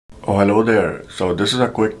Oh, hello there. So this is a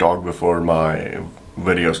quick talk before my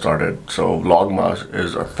video started. So Vlogmas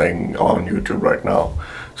is a thing on YouTube right now.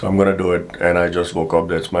 So I'm gonna do it, and I just woke up.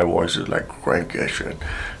 That's my voice is like cranky as shit.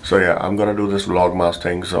 So yeah, I'm gonna do this Vlogmas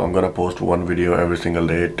thing. So I'm gonna post one video every single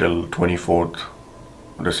day till 24th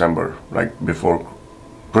December, like before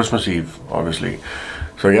Christmas Eve, obviously.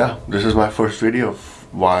 So yeah, this is my first video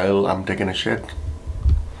while I'm taking a shit.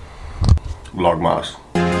 Vlogmas.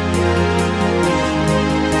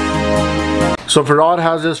 So Farad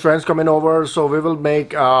has his friends coming over, so we will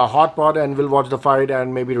make a hot pot and we'll watch the fight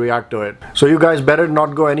and maybe react to it. So you guys better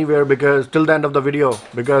not go anywhere because till the end of the video,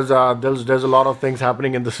 because there's a lot of things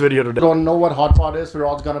happening in this video today. Don't know what hot pot is.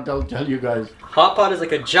 Farad's gonna tell you guys. Hot pot is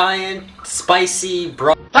like a giant, spicy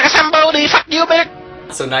broth. Like a somebody, fuck you,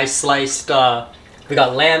 bitch! So nice sliced. We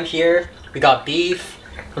got lamb here. We got beef.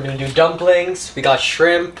 We're gonna do dumplings. We got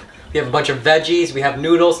shrimp. We have a bunch of veggies, we have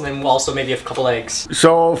noodles, and then we'll also maybe have a couple eggs.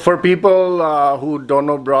 So for people who don't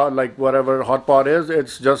know like whatever hot pot is,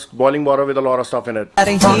 it's just boiling water with a lot of stuff in it.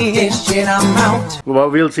 Well,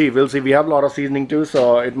 we'll see. We have a lot of seasoning too,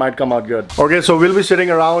 so it might come out good. Okay, so we'll be sitting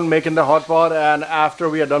around making the hot pot, and after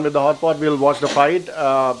we are done with the hot pot, we'll watch the fight.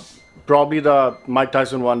 Probably the Mike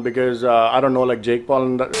Tyson one, because I don't know, like Jake Paul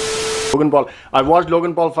and Logan Paul. I watched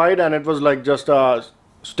Logan Paul fight, and it was like just a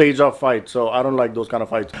stage of fight, so I don't like those kind of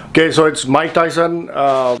fights. Okay, so it's Mike Tyson,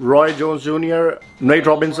 Roy Jones Jr., Nate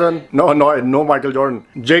Robinson, no Michael Jordan,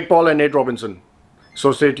 Jake Paul and Nate Robinson.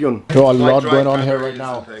 So stay tuned. So a lot going on here right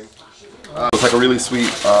now. It's like a really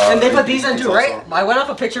sweet. And they put these in too, right? I went off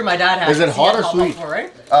a picture my dad had. Is it hot or sweet? Before,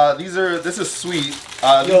 right? This is sweet.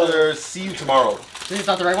 These are see you tomorrow. These are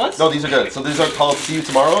not the right ones? No, these are good. So these are called see you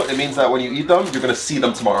tomorrow. It means that when you eat them, you're gonna see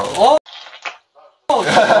them tomorrow. Oh. Oh,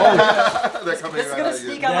 This is gonna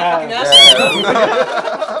sneak out my fucking ass.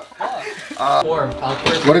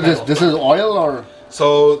 What is this? This is oil or?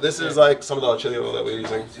 So this is like some of the chili oil that we're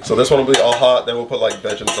using. So this one will be all hot. Then we'll put like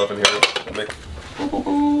veg and stuff in here.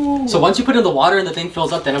 So once you put in the water and the thing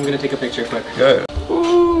fills up, then I'm gonna take a picture quick. Yeah.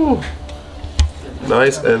 Ooh.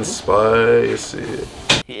 Nice and spicy.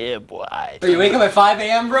 Yeah, boy. So you wake up at 5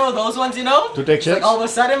 a.m. bro? Those ones, you know? To take shit? Like all of a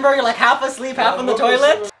sudden, bro, you're like half asleep, half on the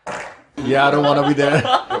toilet. Yeah, I don't want to be there.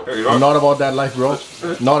 I'm not about that life, bro.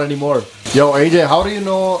 Not anymore. Yo, AJ, how do you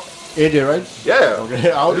know AJ, right? Yeah.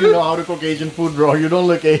 Okay. How do you know how to cook Asian food, bro? You don't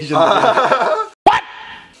look Asian. What?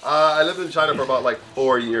 I lived in China for about like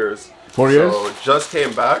 4 years. 4 years? So just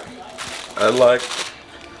came back, and like,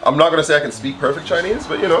 I'm not gonna say I can speak perfect Chinese,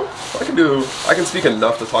 but you know, I can speak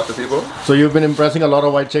enough to talk to people. So you've been impressing a lot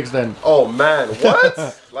of white chicks then? Oh man,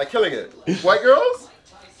 what? Like killing it. White girls?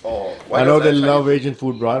 Oh, I know they love Asian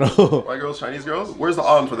food, bro. I know. White girls, Chinese girls? Where's the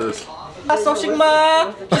on for this? She's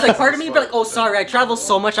like, pardon me, but like, oh sorry, I travel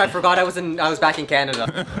so much I forgot I was back in Canada.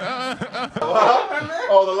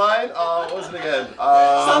 Oh, the line? What was it again?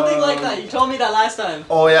 Something like that. You told me that last time.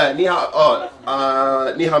 Oh yeah, ni hao. Oh,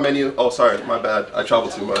 ni hao menu. Oh, sorry, my bad. I travel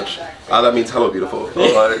too much. That means hello, beautiful.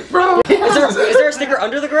 Like, bro. Is there a sticker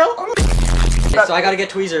under the grill? Okay, so I gotta get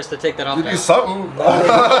tweezers to take that off. You do something.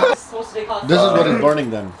 This is what is burning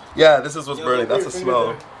then. Yeah, this is what's burning. That's the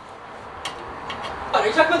smell. Are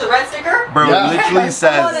you talking about the red sticker? Bro, Yeah. it literally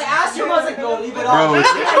says. I asked you, I was like, no, leave it on. Bro, I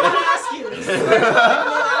didn't ask you. I didn't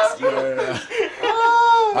ask you.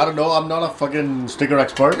 I don't know. I'm not a fucking sticker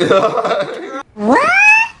expert. This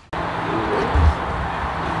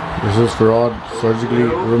is Farad surgically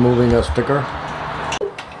removing a sticker.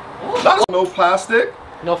 No plastic.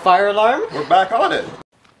 No fire alarm? We're back on it.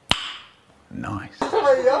 Nice.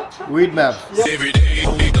 Weed map.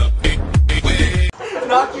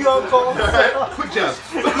 Knock you on cold. Quick jab.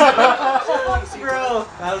 Bro.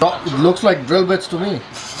 It looks like drill bits to me.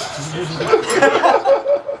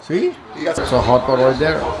 See? It's a hot pot right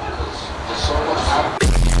there.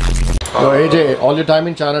 So AJ, all your time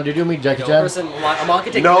in China, did you meet Jackie Chan?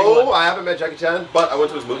 No, I haven't met Jackie Chan, but I went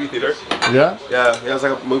to his movie theater. Yeah? Yeah, he has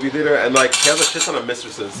like a movie theater, and like he has a shit ton of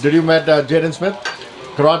mistresses. Did you met Jaden Smith?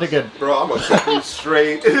 Karate Kid. Bro, I'm gonna set you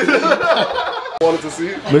straight. Wanted to see.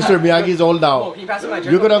 Mr. Miyagi is old now. Oh, can you pass me my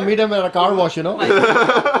drink? You're gonna meet him at a car wash, you know?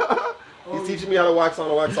 He's teaching me how to wax on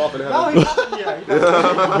and wax off in heaven.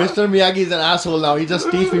 Mr. Miyagi is an asshole now. He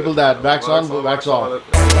just teaches people that. Wax on, wax off.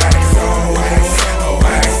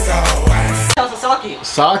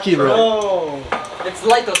 Sake, bro. Oh. It's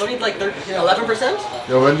light though, so it needs like 11%?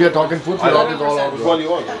 Yo, when we are talking food, Farad is all out. Which one do you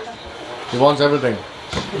want? He wants everything.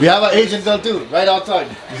 We have an Asian girl too, right outside.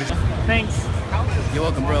 Thanks. You're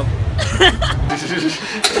welcome, bro.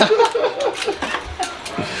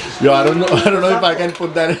 Yo, I don't know if I can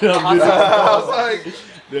put that in on YouTube. I was like,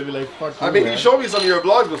 They'll be like, fuck you, I mean, man. you showed me some of your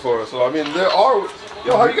vlogs before, so I mean, there are.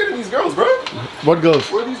 Yo, how are you getting these girls, bro? What girls?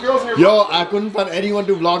 Where are these girls in your Yo, vlogs? I couldn't find anyone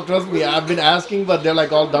to vlog, trust me. I've been asking, but they're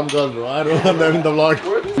like all dumb girls, bro. I don't want them in the vlog.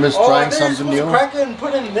 I'm just trying something new. Crack it and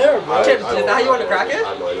put it in there, bro. Tim, is that how you want to crack it? I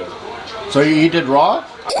have no idea. So you eat it raw?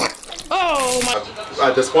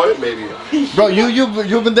 At this point, maybe. Bro,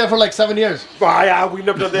 you've been there for like 7 years. Ah, yeah, we've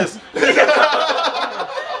never done this. This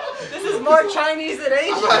is more Chinese than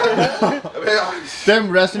Asian. Tim,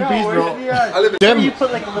 rest in peace, bro. I live in. Tim, You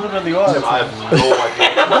put like a little bit of the oil. I have no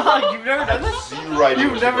idea. You've never done this? Zero idea.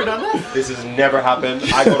 You've never done this? This has never happened.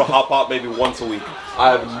 I go to Hotpot maybe once a week. I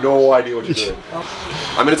have no idea what you're doing.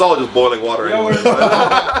 I mean, it's all just boiling water anyway.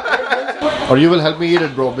 or you will help me eat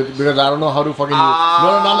it, bro, because I don't know how to fucking eat it.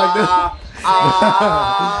 No, not like this.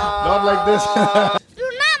 Not like this.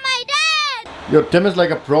 You're not my dad! Yo, Tim is like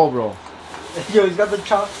a pro, bro. Yo, he's got the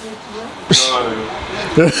chopsticks,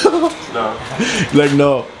 No. Like,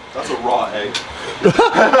 no. That's a raw egg.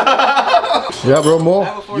 Yeah, bro,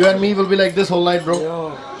 Mo, you and me will be like this whole night, bro.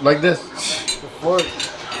 Yo, Like this. fork.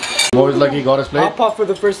 Mo is like he got his plate. Hot pot for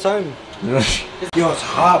the first time. Yo, it's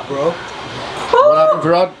hot, bro. What happened,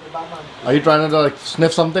 Farad? Are you trying to like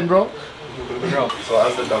sniff something, bro? So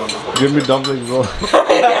as the done before. Give me dumplings, bro.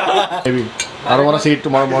 Maybe. I don't want to see it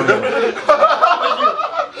tomorrow morning.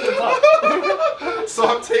 So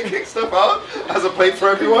I'm taking stuff out as a plate for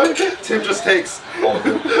everyone. Tim just takes all of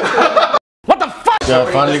it. Yeah, I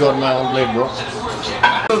finally got my own plate, bro.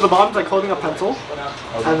 So the bottom's like holding a pencil,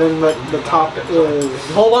 and then the top is.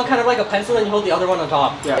 You hold one kind of like a pencil and you hold the other one on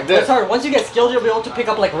top. Yeah. Like It's this. hard. Once you get skilled, you'll be able to pick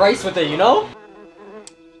up like rice with it, you know?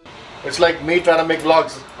 It's like me trying to make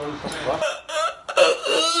vlogs.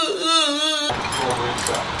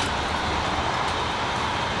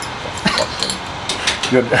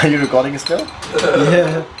 Are you recording still?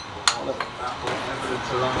 Yeah.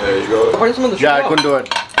 There you go. Pour some in the Yeah, I straw. couldn't do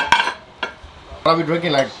it. What are we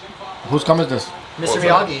drinking? Like, whose cum is this? Mr.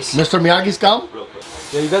 Miyagi's. Mr. Miyagi's cum?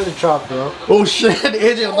 Yeah, you got the chop, bro. Oh shit,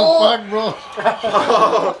 AJ, what the fuck, bro?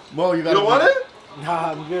 Mo, you got You don't want it?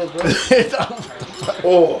 Nah, I'm good, bro. it?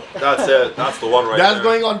 Oh, that's it. That's the one right That's there.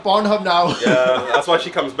 going on Pornhub now. Yeah, that's why she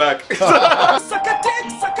comes back.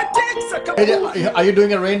 AJ, are you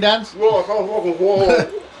doing a rain dance? Whoa, I can't fucking whoa.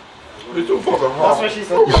 It's too fucking hot. That's what she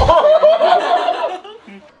said.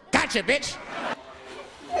 Gotcha, bitch.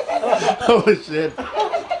 Oh shit.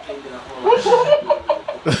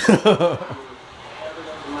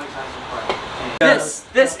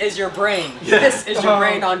 This is your brain. This is your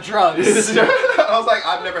brain on drugs. I was like,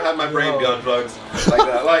 I've never had my brain be on drugs like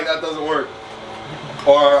that. Like, that doesn't work.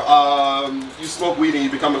 Or, you smoke weed and you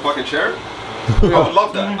become a fucking chair. I would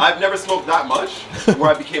love that. I've never smoked that much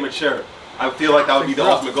where I became a chair. I feel like that would be the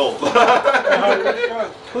ultimate goal.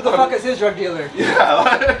 Who the fuck is his drug dealer?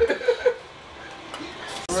 Yeah.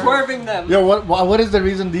 Swerving them. Yo, what is the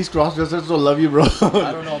reason these cross-dressers so love you, bro? I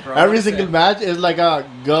don't know, bro. Every What is single it? match is like a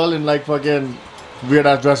girl in like fucking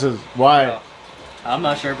weird-ass dresses. Why? I'm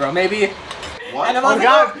not sure, bro. Maybe. What? And I'm also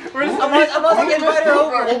getting invited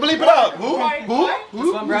over. Oh, bleep it up. Who?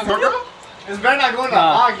 This one, Brown. It's better not going to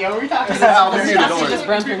Nah. hog, yo. We talking This is just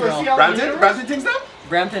Brampton, bro. Brampton things now?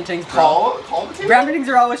 Brampton things, bro. Call the team? Brampton things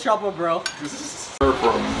are always trouble, bro. This is for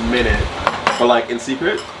a minute, but like in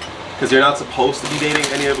secret, because you're not supposed to be dating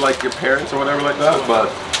any of like your parents or whatever like that.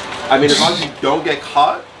 But I mean, as long as you don't get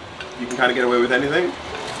caught, you can kind of get away with anything.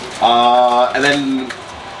 And then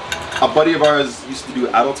a buddy of ours used to do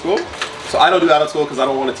adult school. So I don't do adult school because I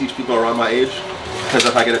don't want to teach people around my age. Because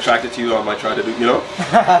if I get attracted to you, I might try to do, you know.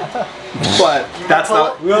 But that's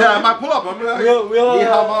not. Yeah, I might pull up. I'm like,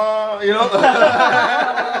 you know.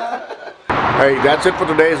 Hey, that's it for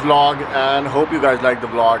today's vlog, and hope you guys liked the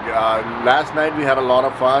vlog. Last night we had a lot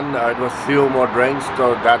of fun. It was few more drinks,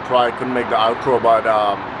 so that's why I couldn't make the outro. But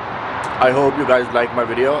I hope you guys like my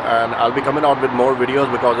video, and I'll be coming out with more videos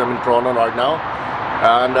because I'm in Toronto right now.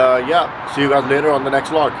 And yeah, see you guys later on the next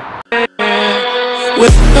vlog.